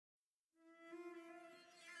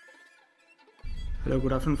Hello,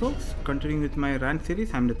 good afternoon folks. Continuing with my rant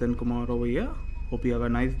series, I'm Nitin Kumar over here. Hope you have a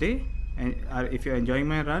nice day, and if you're enjoying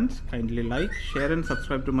my rants, kindly like, share and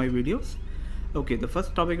subscribe to my videos. Okay, the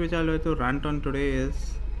first topic which I'll like to rant on today is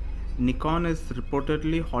Nikon is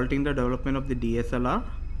reportedly halting the development of the DSLR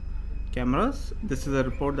cameras. This is a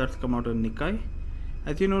report that's come out on Nikkei.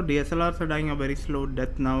 As you know, DSLRs are dying a very slow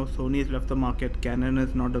death now. Sony has left the market, Canon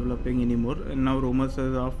is not developing anymore, and now rumors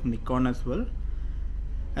are of Nikon as well.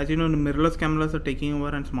 As you know, mirrorless cameras are taking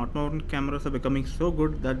over and smartphone cameras are becoming so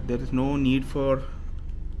good that there is no need for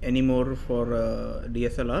anymore for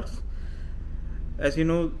DSLRs. As you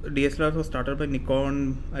know, DSLRs was started by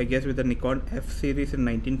Nikon, I guess, with the Nikon F series in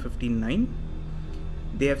 1959.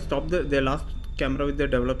 They have stopped their last camera with their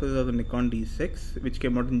developers of the Nikon D6, which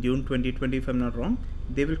came out in June 2020 if I'm not wrong.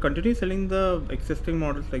 They will continue selling the existing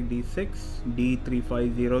models like D6,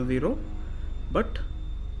 D3500, but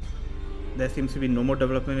there seems to be no more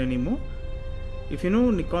development anymore. If you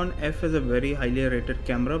know, Nikon F is a very highly rated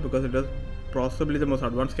camera because it was possibly the most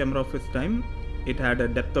advanced camera of its time. It had a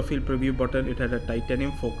depth of field preview button, it had a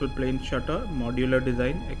titanium focal plane shutter, modular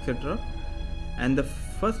design, etc. And the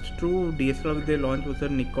first true DSLR they launched was the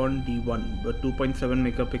Nikon D1, the 2.7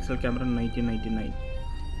 megapixel camera in 1999.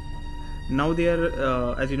 Now they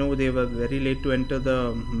are, as you know, they were very late to enter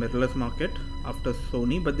the mirrorless market after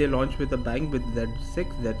Sony, but they launched with a bang with Z6,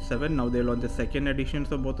 Z7. Now they launched the second editions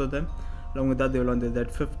of both of them. Along with that, they launched the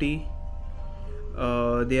Z50.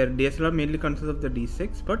 Their DSLR mainly consists of the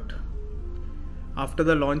D6, but after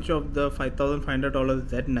the launch of the $5,500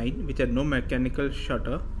 Z9, which had no mechanical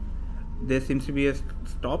shutter, there seems to be a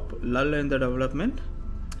lull in the development.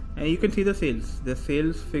 And you can see the sales. The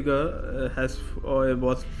sales figure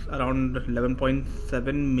was around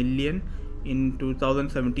 11.7 million in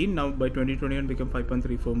 2017. Now by 2021 become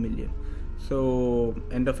 5.34 million. So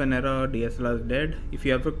end of an era, DSLR is dead. If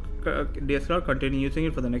you have a DSLR, continue using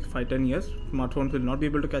it for the next 5-10 years. Smartphones will not be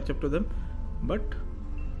able to catch up to them. But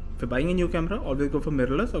if you're buying a new camera, always go for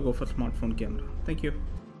mirrorless or go for smartphone camera. Thank you.